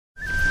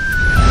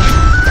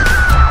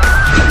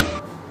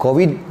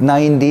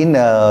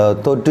COVID-19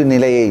 தொற்று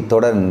நிலையை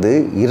தொடர்ந்து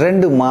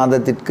 2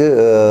 மாதத்திற்கு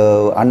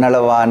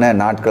அன்னளவான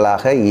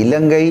நாட்களாக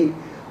இலங்கை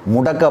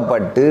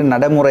முடக்கப்பட்டு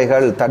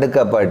நடைமுறைகள்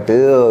தடுக்கப்பட்டு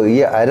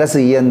அரசு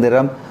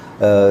இயந்திரம்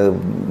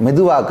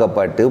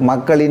மெதுவாக்கப்பட்டு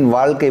மக்களின்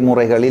வாழ்க்கை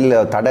முறைகளில்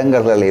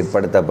தடங்கல்கள்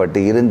ஏற்படுத்தப்பட்டு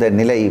இருந்த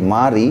நிலை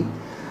மாறி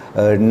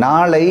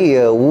நாளை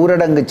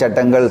ஊரடங்கு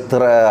சட்டங்கள்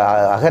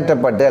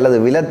அகற்றப்பட்டு அல்லது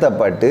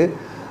விலத்தப்பட்டு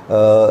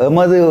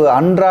எமது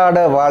அன்றாட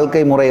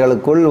வாழ்க்கை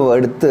முறைகளுக்குள்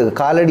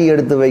காலடி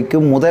எடுத்து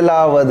வைக்கும்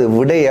முதலாவது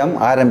விடயம்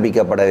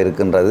ஆரம்பிக்கப்பட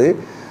இருக்கின்றது.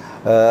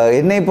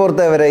 என்னை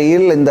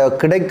பொறுத்தவரையில் இந்த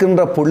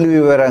கிடைக்கின்ற புள்ளி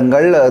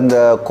விவரங்கள் இந்த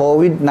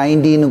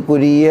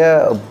கோவிட்-19க்குரிய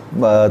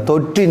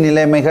தொற்று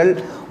நிலைமைகள்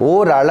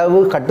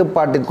ஓரளவு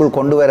கட்டுப்பாட்டிற்குள்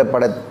கொண்டு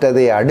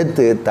வரப்பட்டதை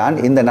அடுத்து தான்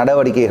இந்த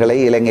நடவடிக்கைகளை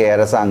இலங்கை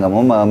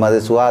அரசாங்கமும் எமது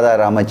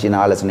சுகாதார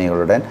அமைச்சின்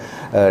ஆலோசனைகளுடன்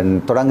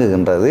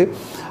தொடங்குகின்றது.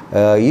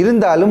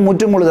 இருந்தாலும்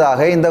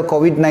முற்றுமுழுதாக இந்த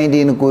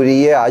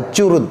கோவிட்-19க்குரிய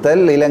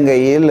அச்சுறுத்தல்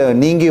இலங்கையில்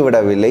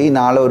நீங்கிவிடவில்லை.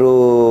 நாளொரு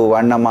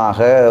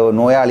வண்ணமாக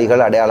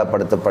நோயாளிகள்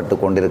அடையாளப்படுத்தப்பட்டு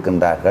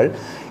கொண்டிருக்கின்றார்கள்.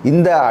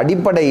 இந்த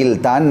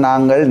அடிப்படையில் தான்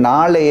நாங்கள்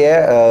நாளைய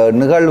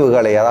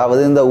நிகழ்வுகளை,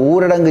 அதாவது இந்த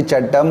ஊரடங்கு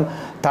சட்டம்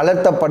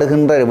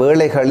தளர்த்தப்படுகின்ற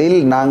வேளைகளில்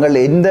நாங்கள்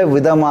எந்த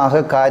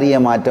விதமாக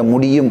காரியமாற்ற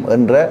முடியும்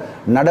என்ற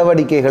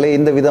நடவடிக்கைகளை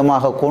எந்த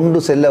விதமாக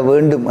கொண்டு செல்ல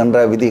வேண்டும் என்ற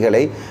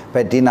விதிகளை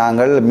பற்றி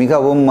நாங்கள்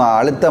மிகவும்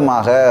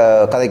அழுத்தமாக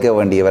கதைக்க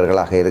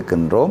வேண்டியவர்களாக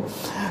இருக்கின்றோம்.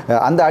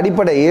 அந்த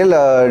அடிப்படையில்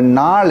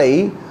நாளை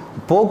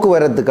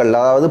போக்குவரத்துகள்,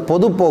 அதாவது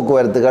பொது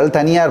போக்குவரத்துகள்,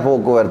 தனியார்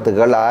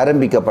போக்குவரத்துகள்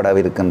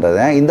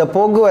ஆரம்பிக்கப்படவிருக்கின்றன. இந்த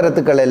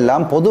போக்குவரத்துக்கள்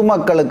எல்லாம்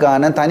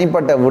பொதுமக்களுக்கான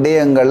தனிப்பட்ட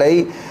விடயங்களை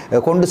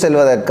கொண்டு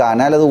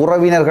செல்வதற்கான அல்லது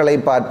உறவினர்களை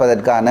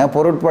பார்ப்பதற்கான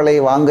பொருட்களை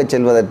வாங்க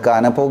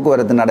செல்வதற்கான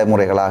போக்குவரத்து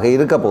நடைமுறைகளாக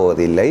இருக்க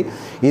போவதில்லை.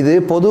 இது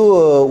பொது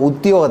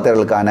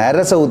உத்தியோகத்தர்களுக்கான,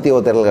 அரச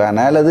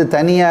உத்தியோகத்தர்களுக்கான அல்லது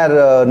தனியார்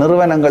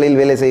நிறுவனங்களில்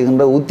வேலை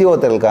செய்கின்ற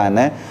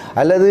உத்தியோகத்தர்களுக்கான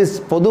அல்லது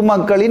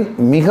பொதுமக்களின்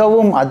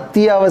மிகவும்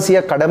அத்தியாவசிய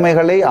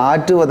கடமைகளை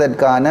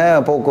ஆற்றுவதற்கான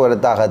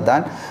போக்குவரத்தாகத்தான்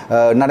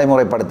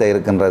நடைமுறைப்படுத்த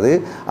இருக்கின்றது.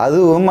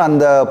 அதுவும்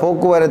அந்த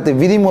போக்குவரத்து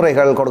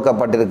விதிமுறைகள்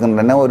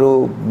கொடுக்கப்பட்டிருக்கின்றன. ஒரு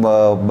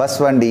பஸ்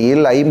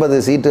வண்டியில் 50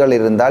 சீட்டுகள்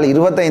இருந்தால்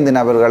 25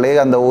 நபர்களை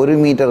அந்த 1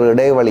 மீட்டர்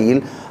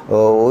இடைவெளியில்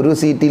ஒரு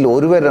சீட்டில்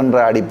ஒருவர் என்ற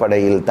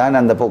அடிப்படையில் தான்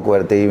அந்த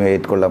போக்குவரத்தை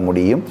மேற்கொள்ள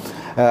முடியும்.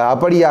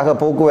 அப்படியாக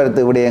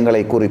போக்குவரத்து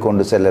விடயங்களை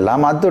கூறிக்கொண்டு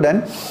செல்லலாம். அத்துடன்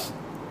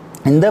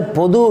இந்த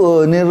பொது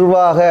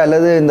நிர்வாக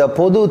அல்லது இந்த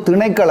பொது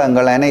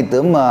திணைக்களங்கள்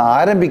அனைத்தும்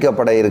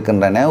ஆரம்பிக்கப்பட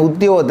இருக்கின்றன.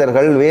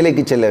 உத்தியோகத்தர்கள்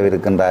வேலைக்கு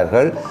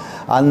செல்லவிருக்கின்றார்கள்.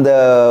 அந்த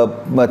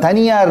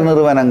தனியார்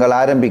நிறுவனங்கள்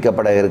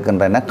ஆரம்பிக்கப்பட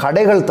இருக்கின்றன.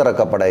 கடைகள்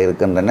திறக்கப்பட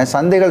இருக்கின்றன.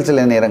 சந்தைகள்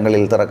சில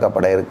நேரங்களில்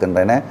திறக்கப்பட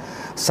இருக்கின்றன.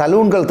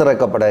 சலூன்கள்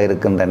திறக்கப்பட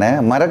இருக்கின்றன.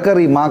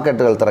 மரக்கறி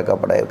மார்க்கெட்டுகள்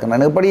திறக்கப்பட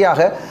இருக்கின்றன.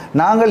 இப்படியாக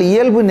நாங்கள்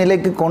இயல்பு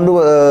நிலைக்கு கொண்டு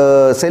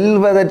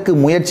செல்வதற்கு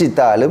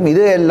முயற்சித்தாலும்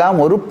இது எல்லாம்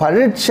ஒரு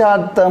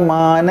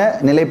பரீட்சார்த்தமான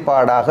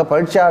நிலைப்பாடாக,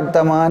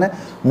 பரீட்சார்த்தமான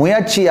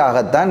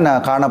முயற்சியாகத்தான்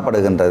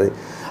காணப்படுகின்றது.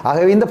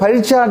 ஆகவே இந்த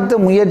பரீட்சார்த்த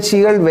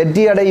முயற்சிகள்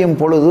வெற்றியடையும்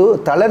பொழுது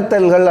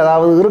தளர்த்தல்கள்,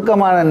 அதாவது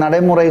இறுக்கமான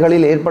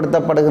நடைமுறைகளில்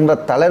ஏற்படுத்தப்படுகின்ற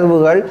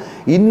தளர்வுகள்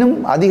இன்னும்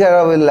அதிக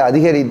அளவில்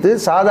அதிகரித்து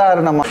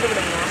சாதாரணமாக